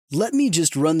"Let me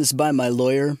just run this by my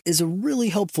lawyer" is a really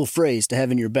helpful phrase to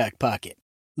have in your back pocket.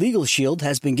 Legal Shield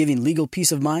has been giving legal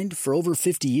peace of mind for over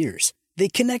 50 years. They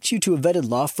connect you to a vetted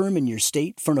law firm in your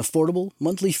state for an affordable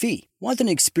monthly fee. Want an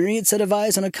experienced set of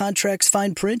eyes on a contract's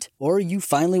fine print? Or you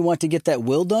finally want to get that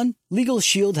will done? Legal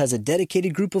Shield has a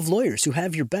dedicated group of lawyers who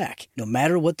have your back, no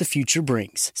matter what the future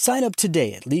brings. Sign up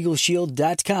today at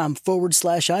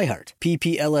LegalShield.com/iHeart.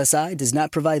 PPLSI does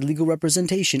not provide legal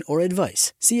representation or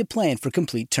advice. See a plan for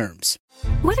complete terms.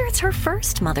 Whether it's her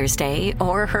first Mother's Day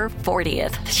or her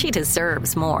 40th, she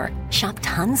deserves more. Shop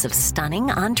tons of stunning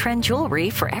on-trend jewelry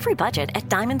for every budget at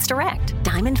Diamonds Direct.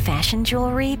 Diamond fashion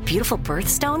jewelry, beautiful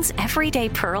birthstones, everyday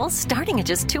pearls starting at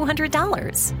just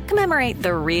 $200. Commemorate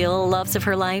the real loves of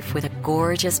her life with a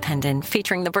gorgeous pendant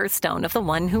featuring the birthstone of the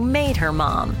one who made her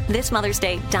mom. This Mother's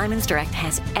Day, Diamonds Direct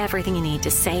has everything you need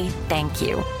to say thank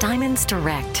you. Diamonds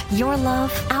Direct. Your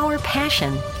love, our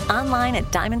passion. Online at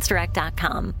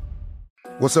diamondsdirect.com.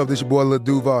 What's up, this your boy Lil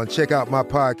Duval, and check out my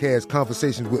podcast,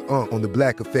 Conversations with Unc, on the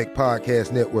Black Effect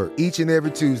Podcast Network. Each and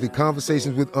every Tuesday,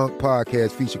 Conversations with Unc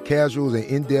podcast feature casuals and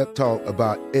in-depth talk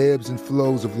about ebbs and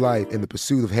flows of life and the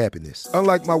pursuit of happiness.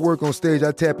 Unlike my work on stage,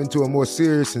 I tap into a more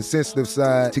serious and sensitive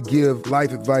side to give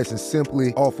life advice and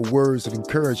simply offer words of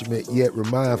encouragement, yet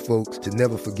remind folks to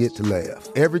never forget to laugh.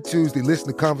 Every Tuesday, listen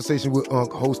to Conversation with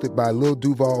Unc, hosted by Lil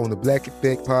Duval on the Black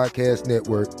Effect Podcast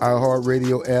Network,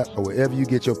 iHeartRadio app, or wherever you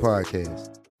get your podcasts.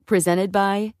 Presented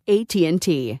by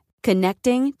AT&T.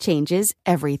 Connecting changes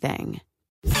everything.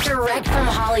 Direct from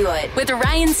Hollywood with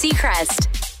Ryan Seacrest.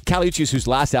 Uchis, whose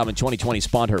last album in 2020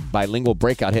 spawned her bilingual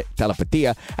breakout hit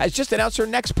Telepatia, has just announced her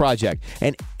next project,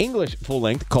 an English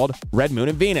full-length called Red Moon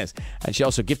and Venus. And she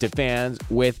also gifted fans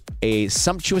with a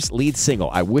sumptuous lead single,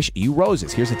 I Wish You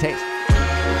Roses. Here's a taste.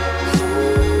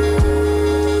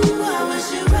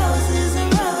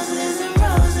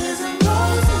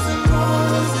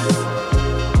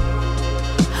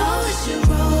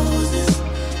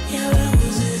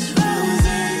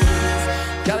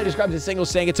 Describes the single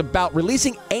saying it's about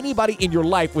releasing anybody in your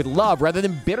life with love rather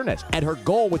than bitterness. And her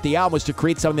goal with the album was to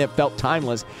create something that felt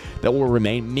timeless, that will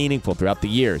remain meaningful throughout the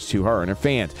years to her and her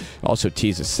fans. Also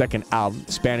teased a second album,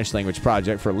 Spanish language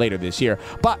project, for later this year.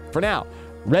 But for now,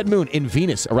 Red Moon in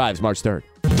Venus arrives March 3rd.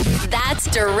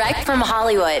 That's Direct from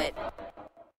Hollywood.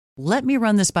 Let me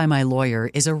run this by my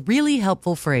lawyer is a really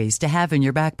helpful phrase to have in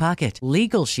your back pocket.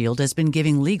 Legal Shield has been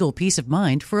giving legal peace of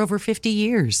mind for over 50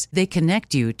 years. They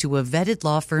connect you to a vetted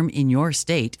law firm in your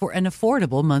state for an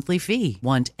affordable monthly fee.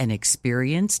 Want an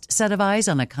experienced set of eyes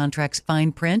on a contract's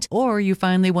fine print? Or you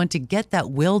finally want to get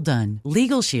that will done?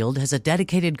 Legal Shield has a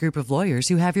dedicated group of lawyers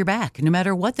who have your back, no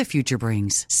matter what the future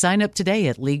brings. Sign up today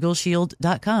at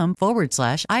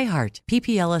LegalShield.com/iHeart.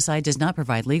 PPLSI does not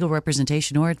provide legal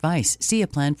representation or advice. See a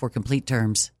plan for complete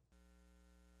terms.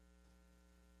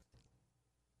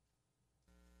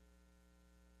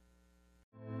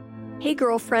 Hey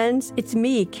girlfriends, it's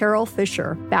me, Carol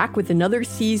Fisher, back with another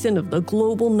season of the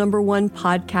global #1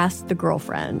 podcast, The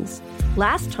Girlfriends.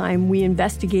 Last time, we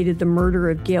investigated the murder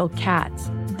of Gail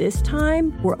Katz. This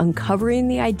time, we're uncovering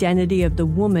the identity of the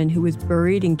woman who was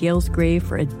buried in Gail's grave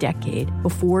for a decade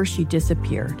before she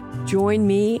disappeared. Join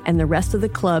me and the rest of the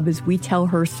club as we tell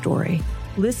her story.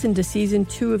 Listen to Season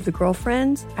 2 of The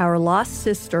Girlfriends, Our Lost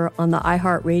Sister on the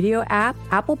iHeartRadio app,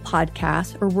 Apple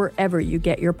Podcasts, or wherever you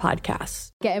get your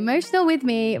podcasts. Get emotional with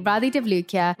me, Radhi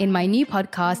Devlukia, in my new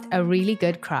podcast, A Really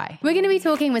Good Cry. We're going to be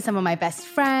talking with some of my best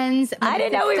friends. I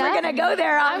didn't know we were going to go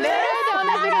there on this.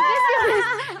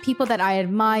 People that I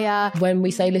admire. When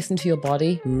we say listen to your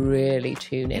body, really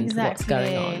tune into what's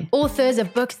going on. Authors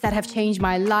of books that have changed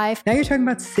my life. Now you're talking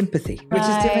about sympathy, which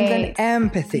is different than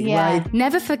empathy, right?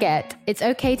 Never forget, it's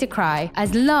okay to cry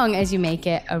as long as you make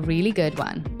it a really good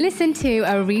one. Listen to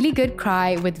A Really Good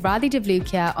Cry with Radhi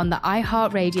Devlukia on the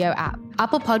iHeartRadio app,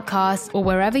 Apple Podcasts, or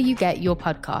wherever you get your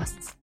podcasts.